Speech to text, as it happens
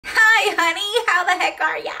Hi, honey. How the heck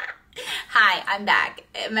are ya? Hi, I'm back.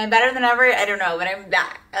 Am I better than ever? I don't know, but I'm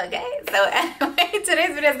back. Okay, so anyway,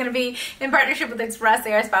 today's video is going to be in partnership with Express.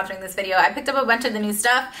 They are sponsoring this video. I picked up a bunch of the new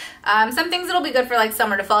stuff. Some things that'll be good for like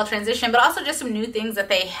summer to fall transition, but also just some new things that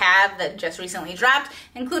they have that just recently dropped,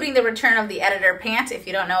 including the return of the editor pant. If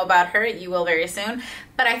you don't know about her, you will very soon.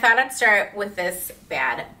 But I thought I'd start with this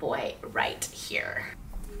bad boy right here.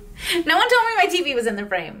 No one told me my TV was in the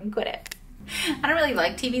frame. Quit it. I don't really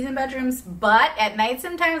like TVs in bedrooms, but at night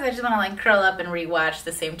sometimes I just want to like curl up and rewatch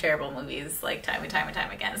the same terrible movies like time and time and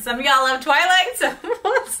time again. Some of y'all love Twilight, some of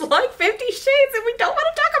us like 50 Shades, and we don't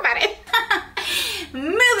want to talk about it.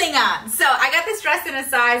 Moving on. So I got this dress in a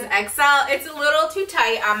size XL. It's a little too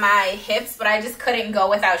tight on my hips, but I just couldn't go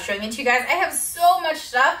without showing it to you guys. I have so much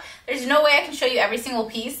stuff. There's no way I can show you every single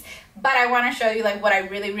piece, but I want to show you like what I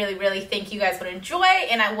really think you guys would enjoy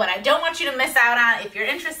and what I don't want you to miss out on if you're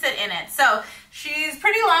interested in it. So she's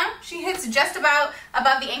pretty long. She hits just about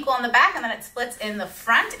above the ankle on the back, and then it splits in the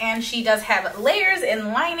front, and she does have layers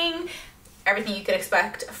and lining. Everything you could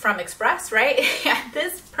expect from Express, right?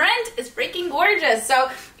 This print is freaking gorgeous. So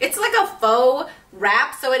it's like a faux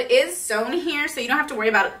wrap, so it is sewn here, so you don't have to worry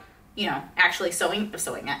about it, you know, actually sewing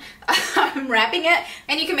it. Wrapping it,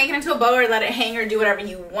 and you can make it into a bow or let it hang or do whatever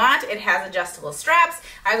you want. It has adjustable straps.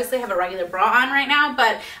 I obviously have a regular bra on right now,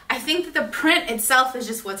 but I think that the print itself is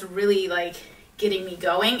just what's really like getting me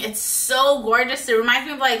going. It's so gorgeous. It reminds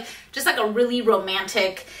me of like just like a really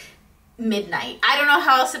romantic midnight. I don't know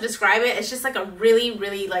how else to describe it. It's just like a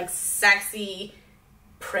really like sexy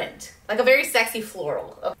print, like a very sexy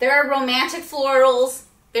floral. There are romantic florals,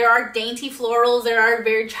 there are dainty florals, there are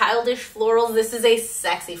very childish florals. This is a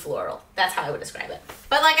sexy floral. That's how I would describe it.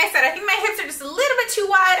 But like I said, I think my hips are just a little bit too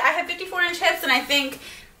wide. I have 54-inch hips, and I think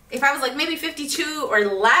if I was like maybe 52 or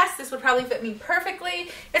less, this would probably fit me perfectly.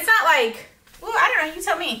 It's not like, well, I don't know, you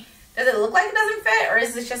tell me. Does it look like it doesn't fit, or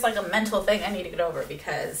is this just like a mental thing I need to get over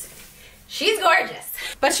because she's gorgeous?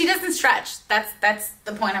 But she doesn't stretch. That's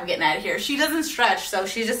the point I'm getting at here. She doesn't stretch, so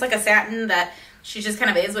she's just like a satin that she just kind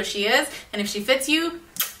of is what she is. And if she fits you,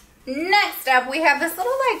 next up we have this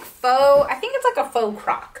little like faux, I think it's like a faux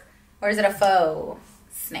croc, or is it a faux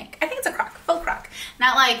snake? I think it's a croc, faux croc,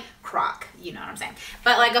 not like croc, you know what I'm saying,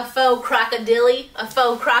 but like a faux crocodile, a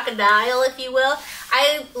faux crocodile, if you will.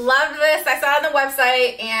 I loved this. I saw it on the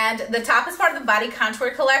website, and the top is part of the body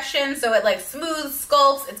contour collection, so it like smooths,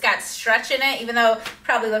 sculpts. It's got stretch in it, even though it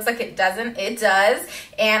probably looks like it doesn't. It does,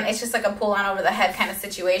 and it's just like a pull on over the head kind of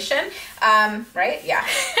situation, right? Yeah.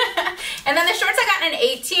 And then the shorts I got in an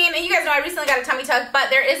 18, and you guys know I recently got a tummy tuck, but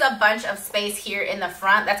there is a bunch of space here in the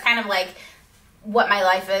front. That's kind of like what my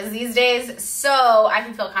life is these days, so I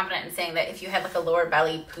can feel confident in saying that if you had like a lower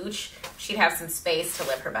belly pooch, she'd have some space to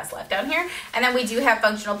live her best life down here. And then we do have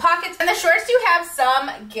functional pockets, and the shorts do have some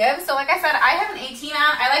give. So like I said, I have an 18 on.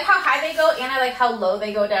 I like how high they go, and I like how low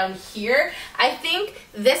they go down here. I think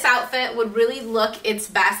this outfit would really look its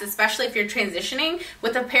best, especially if you're transitioning,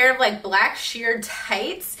 with a pair of like black sheer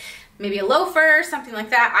tights, maybe a loafer, something like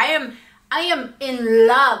that. I am in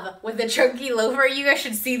love with the chunky loafer. You guys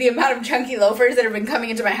should see the amount of chunky loafers that have been coming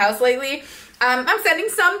into my house lately. I'm sending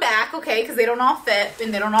some back, okay, because they don't all fit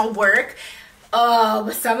and they don't all work. Oh,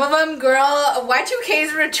 but some of them, girl,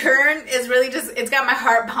 Y2K's return is really just, it's got my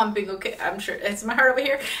heart pumping, okay? I'm sure, it's my heart over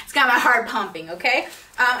here. It's got my heart pumping, okay?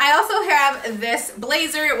 I also have this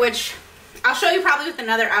blazer, which I'll show you probably with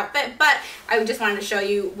another outfit, but I just wanted to show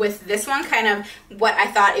you with this one kind of what I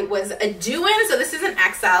thought it was doing. So this is an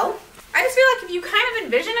XL. I just feel like if you kind of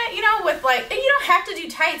envision it, you know, with like, you don't have to do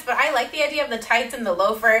tights, but I like the idea of the tights and the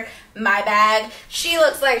loafer. My bag, she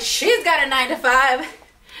looks like she's got a 9-to-5,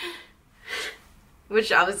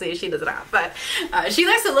 which obviously she does not, but she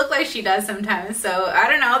likes to look like she does sometimes. So I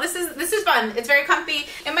don't know, this is fun. It's very comfy,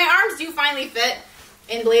 and my arms do finally fit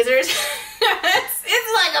in blazers.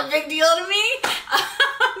 it's like a big deal to me.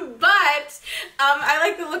 But I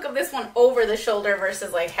like the look of this one over the shoulder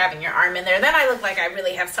versus like having your arm in there. Then I look like I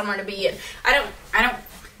really have somewhere to be, and I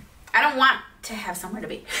don't want to have somewhere to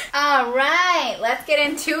be. All right, let's get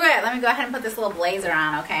into it. Let me go ahead and put this little blazer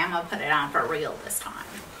on, okay? I'm gonna put it on for real this time.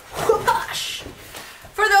 Whoosh.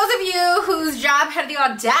 For those of you whose job had the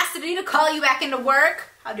audacity to call you back into work,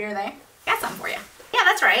 how dare they? Got something for you. Yeah,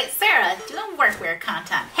 that's right, Sarah, doing workwear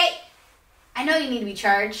content. Hey, I know you need to be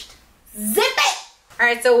charged. Zip it! All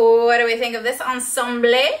right, so what do we think of this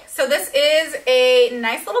ensemble? So this is a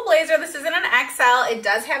nice little blazer. This isn't an XL. It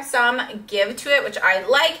does have some give to it, which I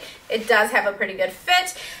like. It does have a pretty good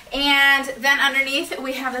fit. And then underneath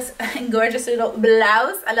we have this gorgeous little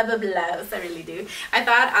blouse. I love a blouse, I really do. I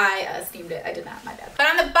thought I steamed it. I did not, my bad. But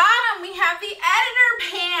on the bottom we have the editor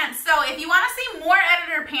pants. So if you want to see more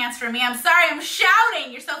editor pants from me, I'm sorry, I'm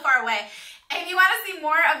shouting. You're so far away. If you want to see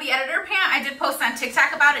more of the editor pant, I did post on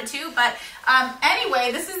TikTok about it too. But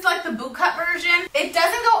anyway, this is like the boot cut version. It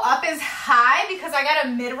doesn't go up as high because I got a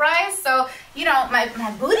mid-rise. So, you know, my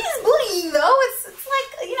booty's booty though. It's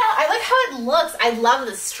like, you know, I like how it looks. I love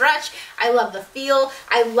the stretch. I love the feel.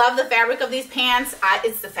 I love the fabric of these pants.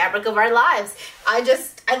 It's the fabric of our lives. I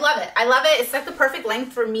love it. I love it. It's like the perfect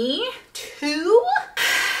length for me too.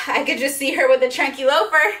 I could just see her with a chunky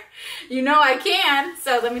loafer. You know I can.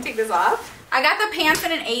 So let me take this off. I got the pants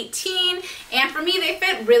in an 18, and for me, they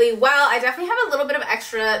fit really well. I definitely have a little bit of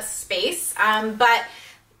extra space, but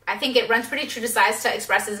I think it runs pretty true to size to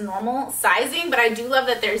Express's normal sizing, but I do love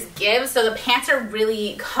that there's give, so the pants are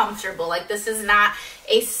really comfortable. Like, this is not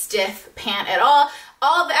a stiff pant at all.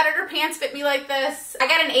 All of the editor pants fit me like this. I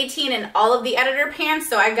got an 18 in all of the editor pants,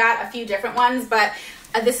 so I got a few different ones, but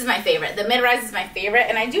this is my favorite. The mid-rise is my favorite,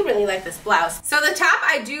 and I do really like this blouse. So the top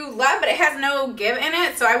I do love, but it has no give in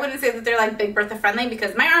it, so I wouldn't say that they're like Big Bertha friendly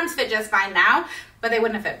because my arms fit just fine now, but they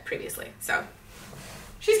wouldn't have fit previously. So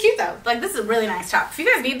she's cute though. Like, this is a really nice top. If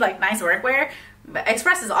you guys need like nice workwear,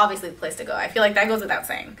 Express is obviously the place to go. I feel like that goes without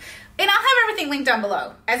saying. And I'll have everything linked down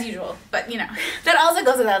below, as usual. But you know, that also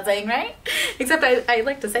goes without saying, right? Except I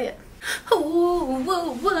like to say it. Ooh,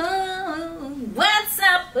 whoa, whoa, what's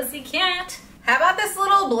up, pussycat? How about this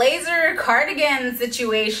little blazer cardigan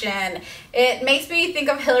situation? It makes me think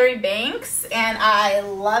of Hillary Banks, and I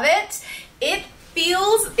love it. It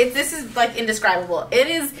feels, this is like indescribable. It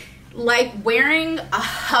is like wearing a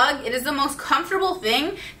hug. It is the most comfortable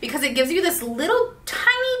thing because it gives you this little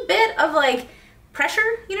tiny bit of like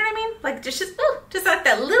pressure, you know what I mean? Like just like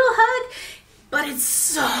that little hug, but it's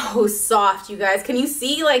so soft, you guys. Can you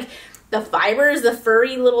see like the fibers, the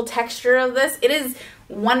furry little texture of this? It is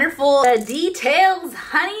wonderful. The details,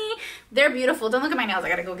 honey, they're beautiful. Don't look at my nails. I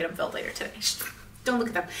gotta go get them filled later today. Don't look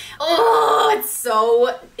at them. Oh,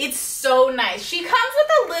 it's so nice. She comes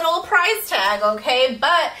with a little price tag, okay?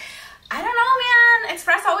 But I don't know, man.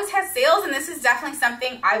 Express always has sales, and this is definitely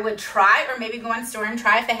something I would try, or maybe go in store and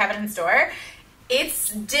try if they have it in store. It's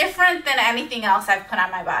different than anything else I've put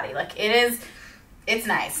on my body. Like, it's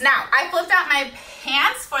nice. Now, I flipped out my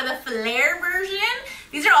pants for the flare version.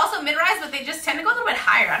 These are also mid-rise, but they just tend to go a little bit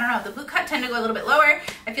higher. I don't know, the boot cut tend to go a little bit lower.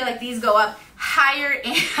 I feel like these go up higher,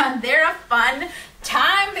 and they're a fun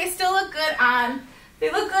time. They still look good on,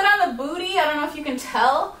 they look good on the booty. I don't know if you can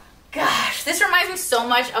tell. Gosh, this reminds me so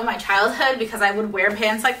much of my childhood because I would wear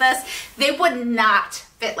pants like this. They would not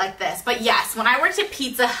fit like this. But yes, when I worked at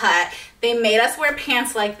Pizza Hut, they made us wear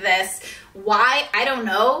pants like this. Why? I don't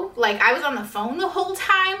know. Like, I was on the phone the whole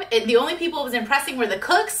time. The only people it was impressing were the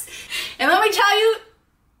cooks. And let me tell you,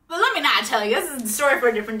 well, let me not tell you. This is a story for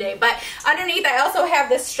a different day. But underneath, I also have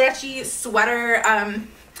this stretchy sweater,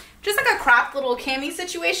 just like a cropped little cami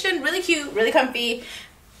situation. Really cute, really comfy.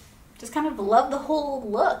 Just kind of love the whole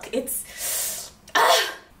look. It's,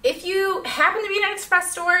 if you happen to be in an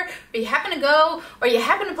Express store, or you happen to go, or you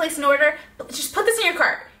happen to place an order, just put this in your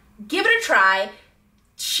cart. Give it a try.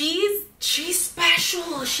 She's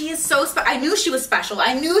special. She is so special. I knew she was special.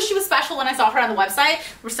 I knew she was special when I saw her on the website.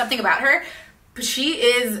 There was something about her, but she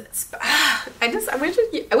is.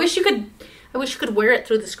 I wish you could wear it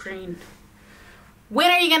through the screen. When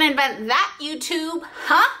are you gonna invent that, YouTube?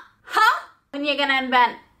 Huh? When are you gonna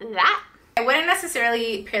invent that? I wouldn't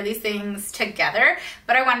necessarily pair these things together,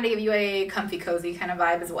 but I wanted to give you a comfy, cozy kind of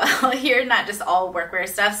vibe as well here, not just all workwear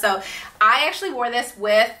stuff. So I actually wore this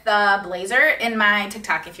with the blazer in my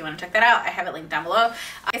TikTok. If you want to check that out, I have it linked down below.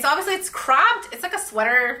 It's cropped. It's like a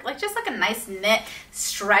sweater, like just like a nice knit,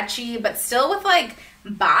 stretchy, but still with like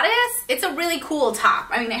bodice. It's a really cool top.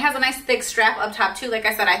 I mean, it has a nice thick strap up top too. Like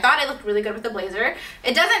I said, I thought it looked really good with the blazer.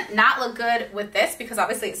 It doesn't not look good with this because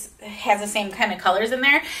obviously it has the same kind of colors in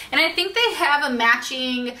there. And I think they have a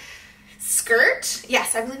matching skirt.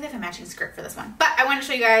 Yes, I believe they have a matching skirt for this one. But I want to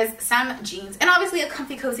show you guys some jeans and obviously a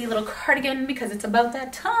comfy, cozy little cardigan because it's about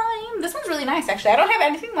that time. This one's really nice, actually. I don't have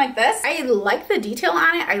anything like this. I like the detail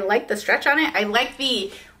on it. I like the stretch on it. I like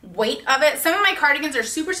the weight of it. Some of my cardigans are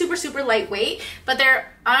super, super, super lightweight, but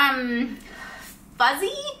they're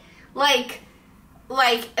fuzzy. Like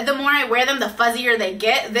the more I wear them, the fuzzier they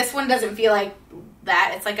get. This one doesn't feel like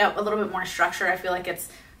that. It's like a little bit more structure. I feel like it's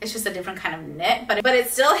just a different kind of knit, but it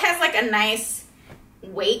still has like a nice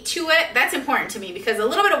weight to it. That's important to me because a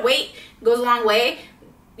little bit of weight goes a long way,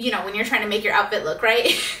 you know, when you're trying to make your outfit look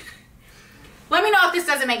right. Let me know if this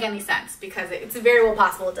doesn't make any sense because it's very well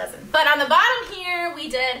possible it doesn't. But on the bottom here, we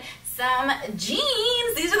did some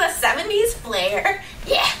jeans. These are the 70s flare.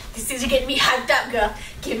 Yeah, these are getting me hyped up, girl.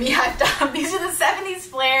 Get me hyped up. These are the 70s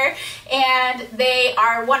flare, and they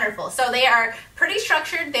are wonderful. So they are pretty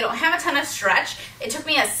structured. They don't have a ton of stretch. It took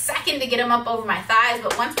me a second to get them up over my thighs,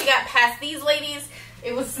 but once we got past these ladies,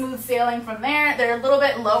 it was smooth sailing from there. They're a little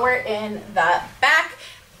bit lower in the back.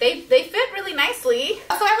 They fit really nicely.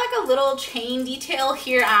 Also, I have like a little chain detail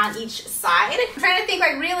here on each side. I'm trying to think,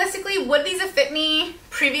 like, realistically, would these have fit me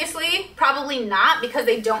previously? Probably not, because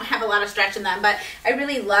they don't have a lot of stretch in them, but I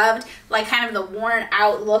really loved like kind of the worn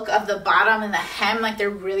out look of the bottom and the hem. Like, they're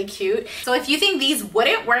really cute. So if you think these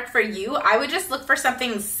wouldn't work for you, I would just look for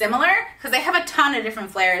something similar, because they have a ton of different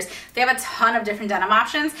flares. They have a ton of different denim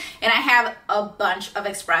options, and I have a bunch of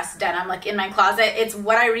express denim like in my closet. It's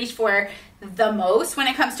what I reach for the most when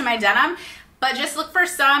it comes to my denim, but just look for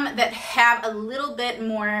some that have a little bit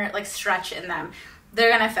more like stretch in them. They're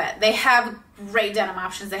gonna fit. They have great denim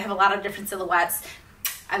options. They have a lot of different silhouettes.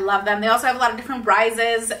 I love them. They also have a lot of different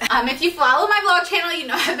rises. If you follow my vlog channel, you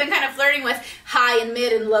know I've been kind of flirting with high and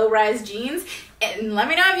mid and low rise jeans, and let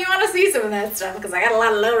me know if you want to see some of that stuff, because I got a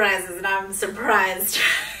lot of low rises and I'm surprised.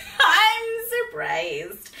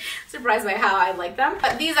 Surprised by how I like them.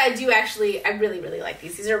 But these I really like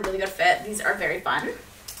these. These are a really good fit. These are very fun.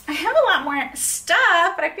 I have a lot more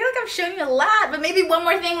stuff, but I feel like I'm showing you a lot. But maybe one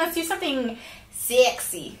more thing. Let's do something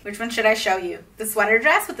sexy. Which one should I show you? The sweater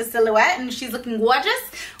dress with the silhouette and she's looking gorgeous,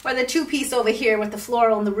 or the two-piece over here with the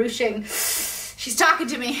floral and the ruching? She's talking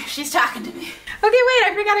to me. She's talking to me. Okay, wait,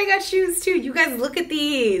 I forgot I got shoes too. You guys, look at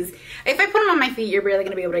these. If I put them on my feet, you're barely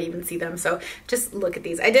gonna be able to even see them. So just look at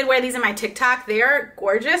these. I did wear these in my TikTok. They are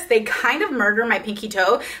gorgeous. They kind of murder my pinky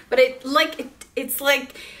toe, but it's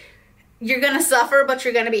like you're gonna suffer, but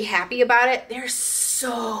you're gonna be happy about it. They're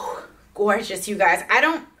so gorgeous, you guys.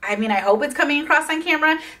 I mean, I hope it's coming across on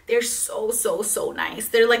camera. They're so nice.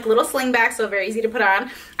 They're like little slingbacks, so very easy to put on.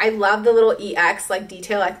 I love the little EX like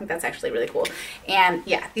detail. I think that's actually really cool. And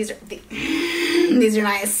yeah, these are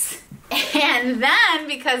nice. And then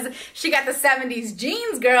because she got the 70s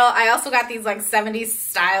jeans, girl, I also got these like 70s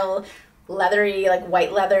style leathery, like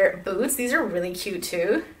white leather boots. These are really cute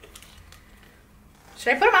too.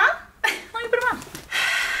 Should I put them on? Let me put them on.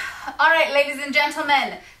 All right, ladies and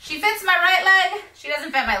gentlemen, she fits my right leg. She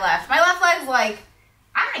doesn't fit my left. My left leg's like,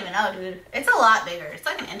 I don't even know, dude. It's a lot bigger. It's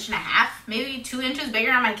like 1.5 inches, maybe 2 inches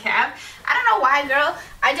bigger on my calf. I don't know why, girl.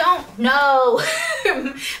 I don't know.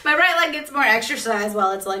 My right leg gets more exercise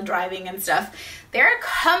while it's like driving and stuff. They're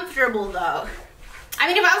comfortable though. I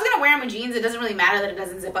mean, if I was gonna wear them with jeans, it doesn't really matter that it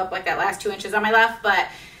doesn't zip up like that last 2 inches on my left, but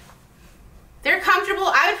they're comfortable.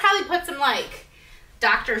 I would probably put some like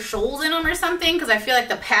Dr. Scholl's in them or something, because I feel like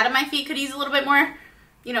the pad of my feet could use a little bit more,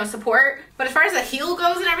 you know, support. But as far as the heel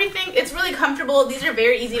goes and everything, it's really comfortable. These are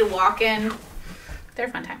very easy to walk in. They're a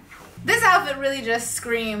fun time. This outfit really just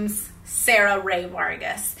screams Sarah Rae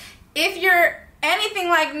Vargas. If you're anything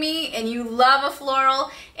like me and you love a floral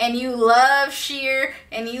and you love sheer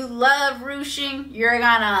and you love ruching, you're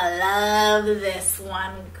gonna love this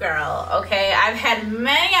one, girl, okay? I've had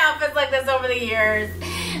many outfits like this over the years.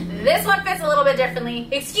 This one fits a little bit differently.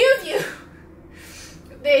 Excuse you.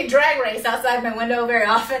 They drag race outside my window very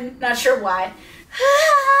often. Not sure why.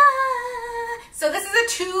 So this is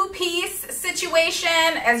a two-piece situation.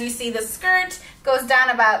 As you see, the skirt goes down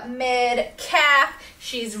about mid-calf.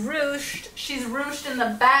 She's ruched. She's ruched in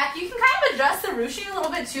the back. You can kind of adjust the ruching a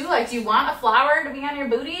little bit too. Like, do you want a flower to be on your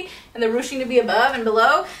booty and the ruching to be above and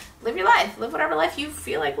below? Live your life. Live whatever life you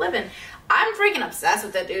feel like living. I'm freaking obsessed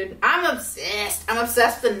with it, dude. I'm obsessed. I'm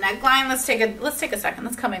obsessed with the neckline. Let's take a second.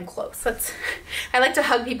 Let's come in close. I like to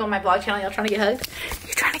hug people on my blog channel. Y'all trying to get hugged?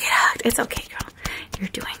 You're trying to get hugged. It's okay, girl. You're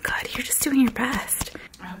doing good. You're just doing your best.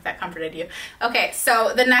 I hope that comforted you. Okay,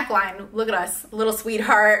 so the neckline. Look at us. Little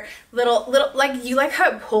sweetheart. Little, like, you like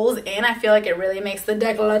how it pulls in? I feel like it really makes the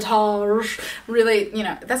décolletage really, you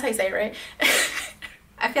know, that's how you say it, right?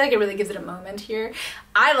 I feel like it really gives it a moment here.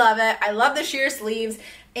 I love it. I love the sheer sleeves.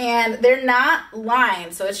 And they're not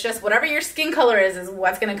lined, so it's just whatever your skin color is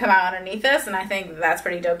what's going to come out underneath this, and I think that's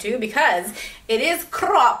pretty dope too, because it is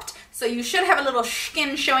cropped, so you should have a little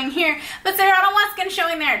skin showing here. But Sarah, I don't want skin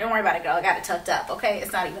showing there. Don't worry about it, girl. I got it tucked up, okay?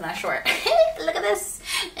 It's not even that short. Look at this.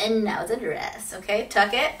 And now it's a dress, okay?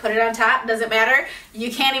 Tuck it, put it on top, doesn't matter.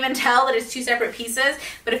 You can't even tell that it's two separate pieces,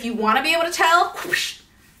 but if you want to be able to tell, whoosh,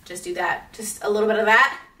 just do that. Just a little bit of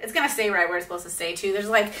that. It's gonna stay right where it's supposed to stay too. There's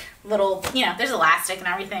like little, you know, there's elastic and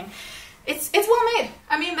everything. it's well made.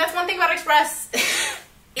 I mean, that's one thing about Express.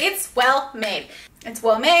 It's well made. It's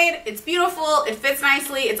well made, it's beautiful, it fits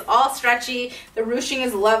nicely, it's all stretchy, the ruching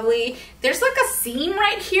is lovely. There's like a seam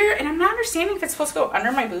right here, and I'm not understanding if it's supposed to go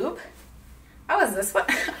under my boob. Oh, is this what?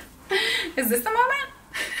 Is this the moment?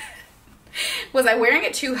 Was I wearing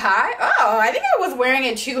it too high? Oh, I think I was wearing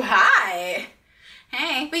it too high.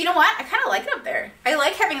 Hey, but you know what? I kind of like it up there. I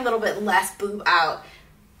like having a little bit less boob out.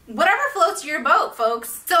 Whatever floats your boat,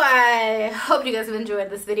 folks. So I hope you guys have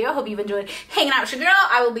enjoyed this video. Hope you've enjoyed hanging out with your girl.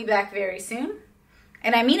 I will be back very soon.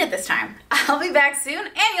 And I mean it this time. I'll be back soon,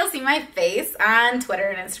 and you'll see my face on Twitter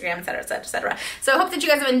and Instagram, etc., etc., etc. So I hope that you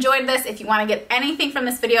guys have enjoyed this. If you want to get anything from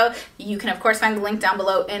this video, you can, of course, find the link down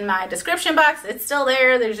below in my description box. It's still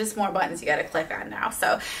there. There's just more buttons you got to click on now.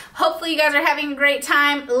 So hopefully you guys are having a great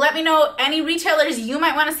time. Let me know any retailers you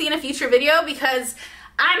might want to see in a future video, because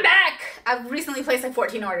I'm back. I've recently placed like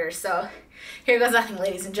 14 orders, so here goes nothing,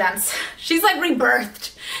 ladies and gents. She's like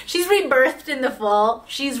rebirthed. She's rebirthed in the fall.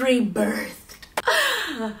 She's rebirthed.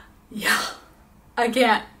 Yeah, I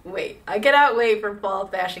can't wait. I cannot wait for fall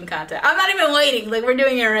fashion content. I'm not even waiting. Like, we're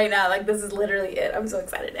doing it right now. Like, this is literally it. I'm so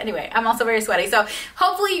excited. Anyway, I'm also very sweaty. So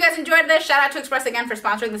hopefully you guys enjoyed this. Shout out to Express again for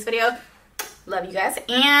sponsoring this video. Love you guys,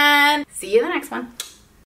 and see you in the next one.